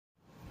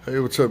Hey,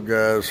 what's up,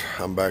 guys?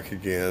 I'm back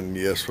again,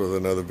 yes, with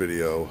another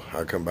video.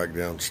 I come back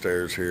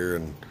downstairs here,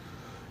 and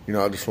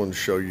I just wanted to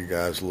show you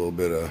guys a little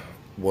bit of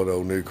what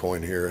old New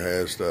Coin here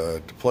has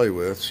to play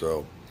with.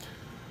 So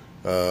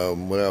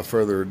without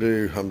further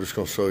ado, I'm just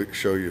going to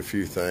show you a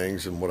few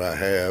things and what I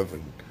have,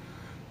 and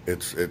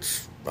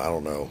it's I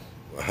don't know.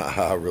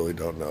 I really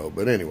don't know,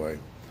 but anyway,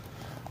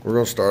 we're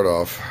going to start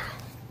off.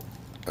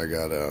 I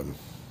got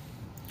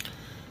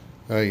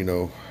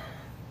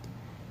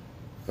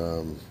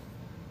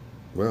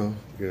well,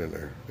 get in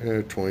there.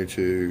 Yeah,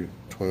 22,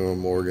 21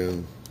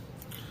 Morgan,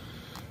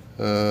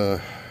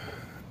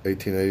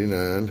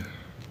 1889,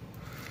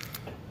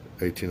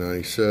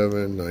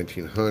 1897,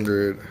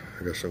 1900.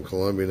 I got some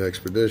Columbian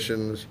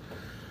Expeditions.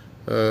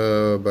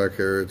 Back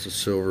here, it's a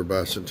silver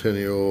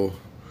bicentennial,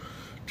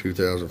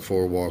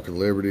 2004 Walking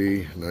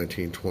Liberty,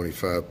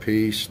 1925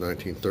 Peace,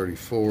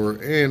 1934,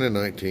 and a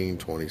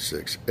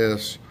 1926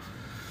 S.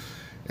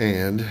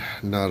 And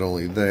not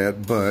only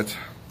that, but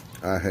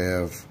I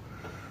have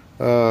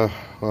you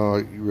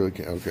really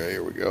can't. Okay,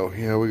 here we go.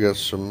 Yeah, we got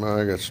some.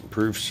 I got some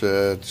proof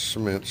sets,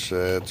 cement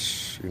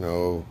sets.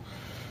 I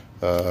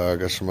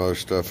got some other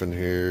stuff in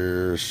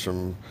here.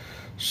 Some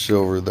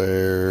silver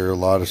there. A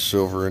lot of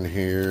silver in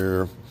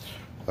here.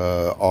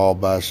 All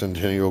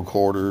bicentennial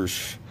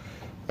quarters.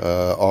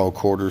 All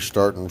quarters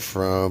starting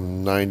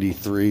from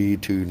 93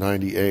 to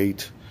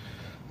 98.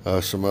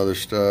 Some other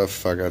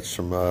stuff. I got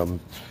some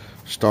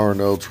star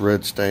notes,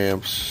 red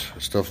stamps,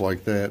 stuff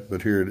like that.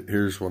 But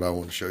here's what I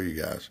want to show you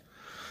guys.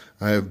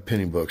 I have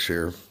penny books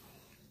here,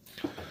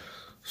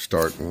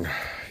 starting,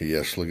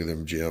 yes, look at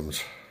them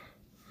gems.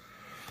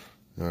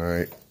 All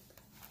right,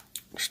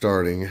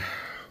 starting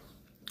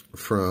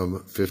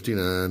from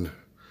 59.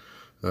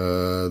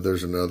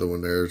 There's another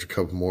one there. There's a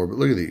couple more, but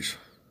look at these.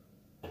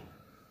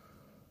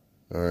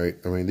 All right,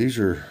 I mean, these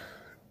are,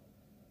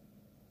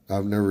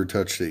 I've never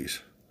touched these.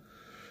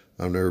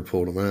 I've never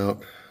pulled them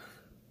out.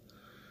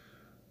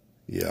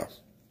 Yeah.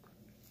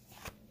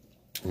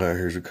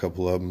 Here's a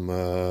couple of them,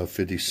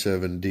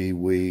 57D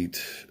wheat,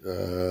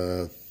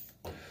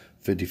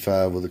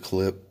 55 with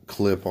a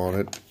clip on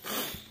it.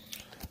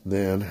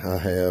 Then I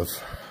have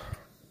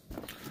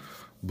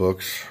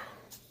books,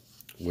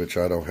 which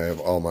I don't have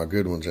all my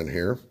good ones in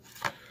here,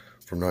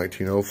 from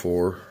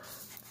 1904.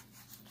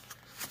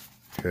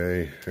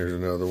 Okay, here's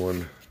another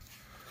one.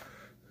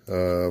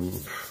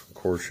 Of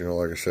course,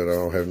 like I said, I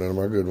don't have none of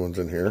my good ones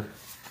in here.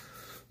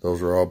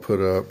 Those are all put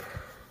up.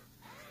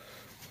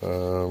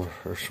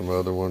 There's some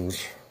other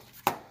ones.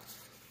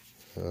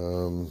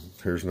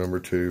 Here's number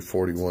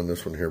 241.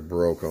 This one here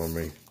broke on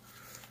me.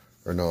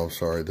 Or no, I'm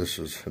sorry. This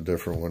is a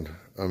different one.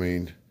 I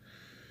mean,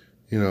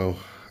 I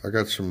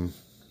got some,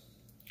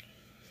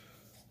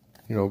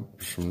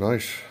 some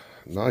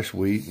nice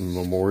wheat and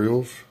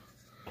memorials.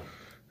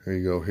 Here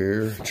you go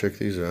here. Check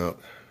these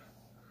out.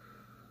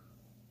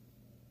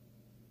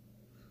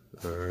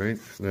 All right.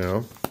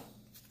 Now,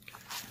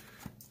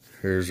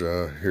 here's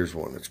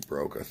one that's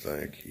broke, I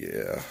think.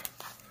 Yeah.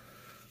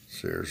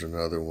 So there's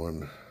another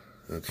one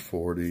that's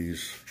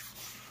 40s.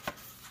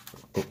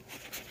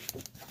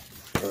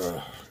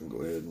 Oh,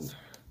 go ahead and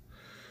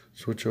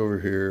switch over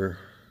here.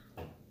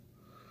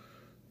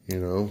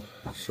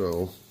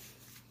 So,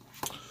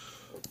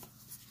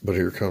 but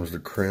here comes the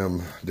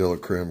creme de la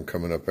creme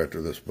coming up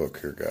after this book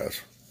here,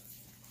 guys.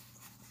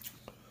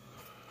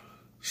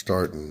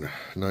 Starting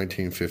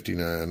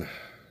 1959.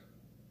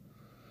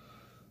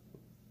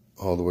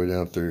 All the way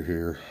down through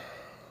here.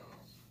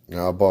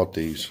 Now, I bought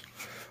these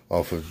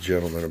off of a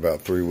gentleman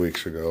about 3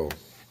 weeks ago.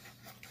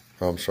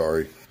 I'm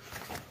sorry,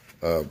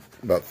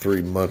 about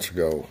 3 months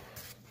ago.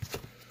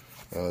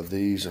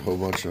 These, a whole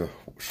bunch of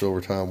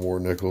Silver Time War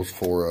nickels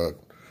for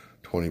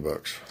 20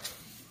 bucks.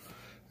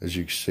 As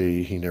you can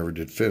see, he never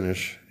did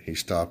finish. He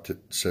stopped at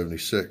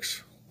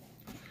 76.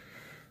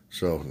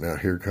 So, now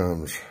here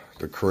comes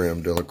the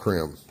creme de la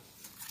creme.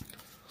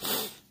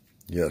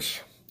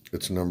 Yes,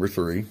 it's number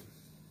 3.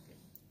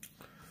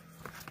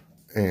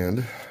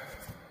 And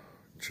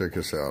check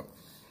this out.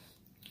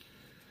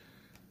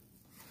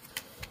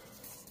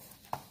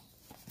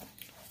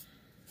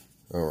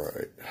 All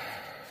right.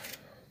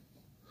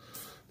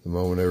 The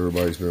moment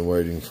everybody's been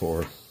waiting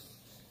for.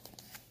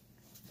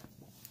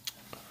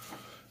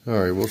 All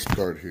right, we'll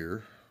start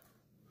here.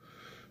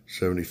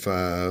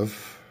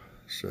 75,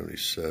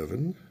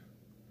 77.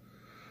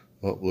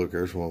 Oh, look,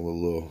 there's one with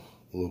a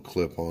little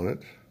clip on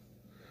it.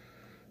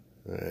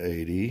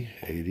 80,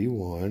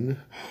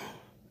 81.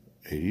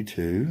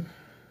 82,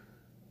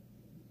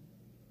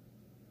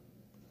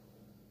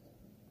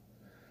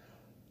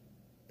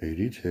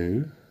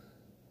 82,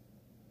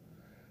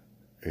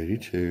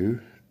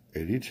 82,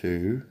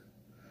 82,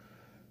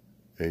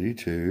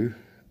 82,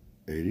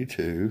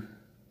 82,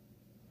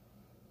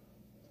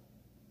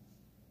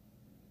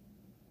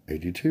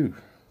 82.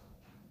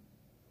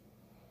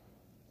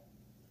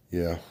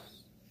 Yeah,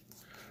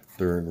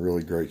 they're in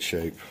really great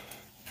shape.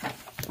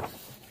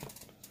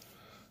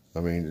 I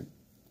mean,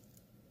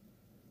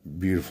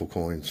 beautiful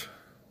coins.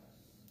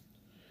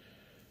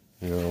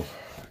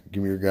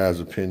 Give me your guys'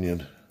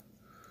 opinion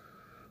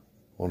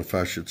on if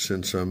I should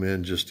send some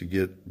in just to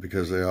get,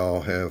 because they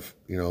all have,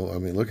 you know, I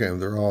mean, look at them,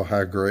 they're all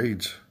high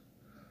grades.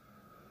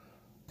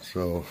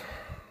 So,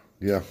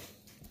 yeah,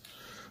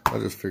 I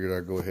just figured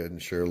I'd go ahead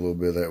and share a little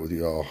bit of that with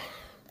y'all.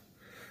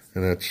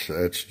 And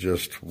that's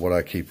just what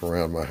I keep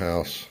around my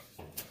house.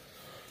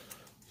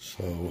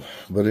 So,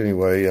 but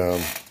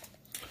anyway,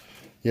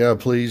 yeah,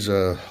 please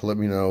let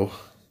me know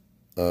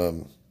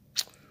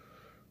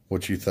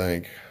what you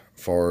think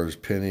as far as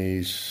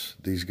pennies,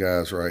 these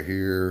guys right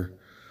here,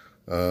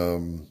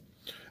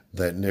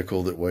 that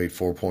nickel that weighed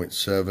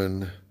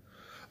 4.7.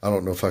 I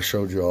don't know if I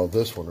showed you all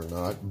this one or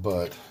not,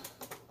 but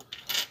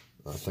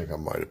I think I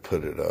might have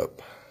put it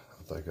up.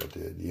 I think I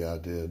did. Yeah, I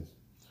did.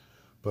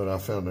 But I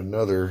found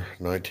another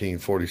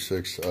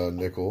 1946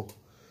 nickel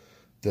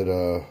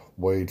that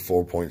weighed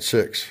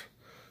 4.6.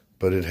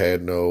 But it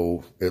had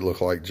no, it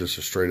looked like just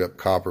a straight up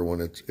copper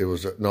one. It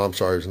was, no, I'm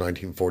sorry, it was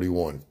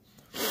 1941.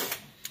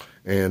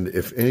 And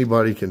if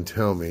anybody can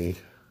tell me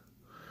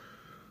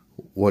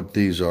what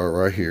these are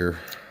right here,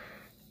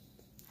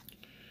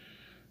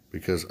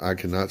 because I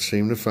cannot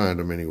seem to find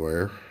them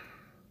anywhere.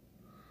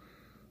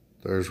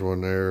 There's one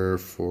there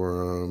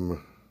for,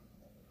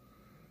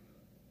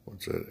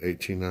 what's that,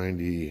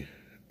 1890,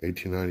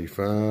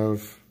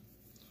 1895.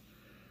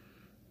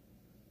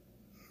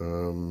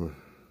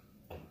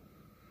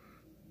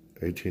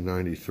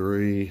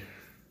 1893.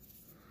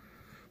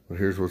 But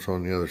here's what's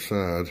on the other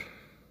side.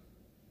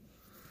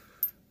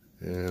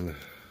 And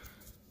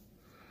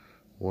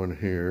one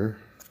here.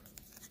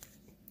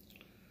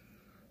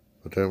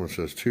 But that one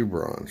says 2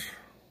 bronze.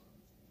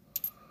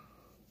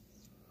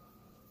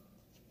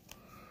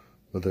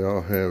 But they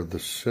all have the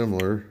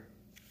similar.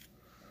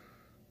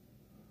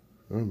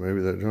 Oh,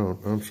 maybe they don't.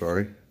 I'm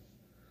sorry.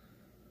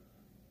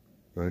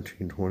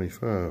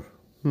 1925.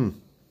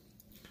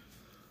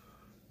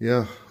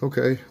 Yeah,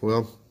 okay,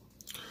 well,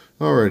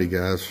 alrighty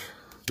guys,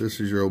 this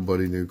is your old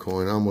buddy New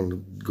Coin. I'm going to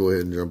go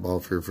ahead and jump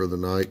off here for the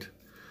night.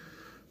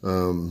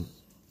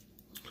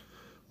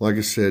 Like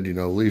I said, you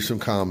know, leave some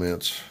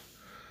comments.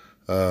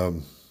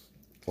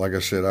 Like I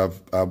said,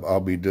 I'll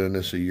be doing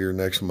this a year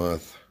next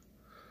month.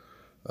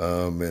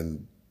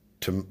 And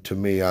to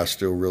me, I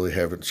still really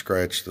haven't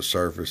scratched the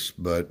surface,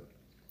 but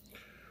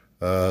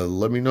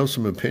let me know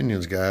some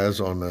opinions, guys,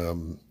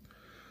 on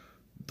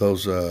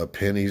those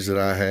pennies that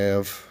I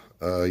have.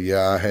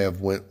 Yeah, I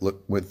have went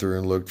through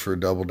and looked for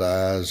double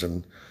dies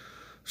and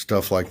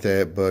stuff like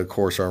that, but of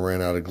course I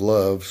ran out of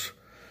gloves,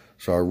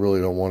 so I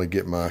really don't want to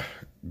get my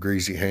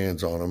greasy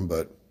hands on them.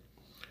 But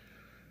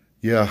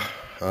yeah,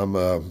 I'm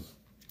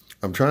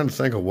trying to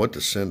think of what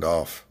to send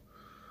off.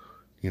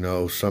 You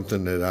know,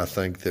 something that I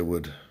think that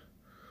would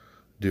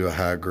do a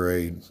high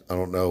grade. I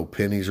don't know.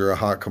 Pennies are a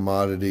hot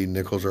commodity.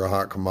 Nickels are a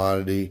hot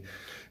commodity,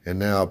 and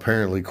now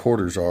apparently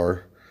quarters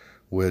are,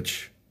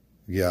 which.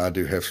 Yeah, I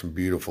do have some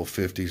beautiful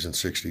 50s and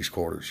 60s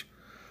quarters.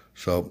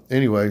 So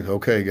anyway,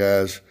 okay,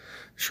 guys.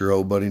 It's your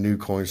old buddy New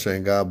Coin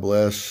saying God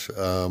bless.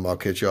 I'll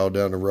catch y'all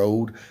down the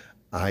road.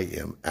 I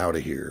am out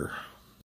of here.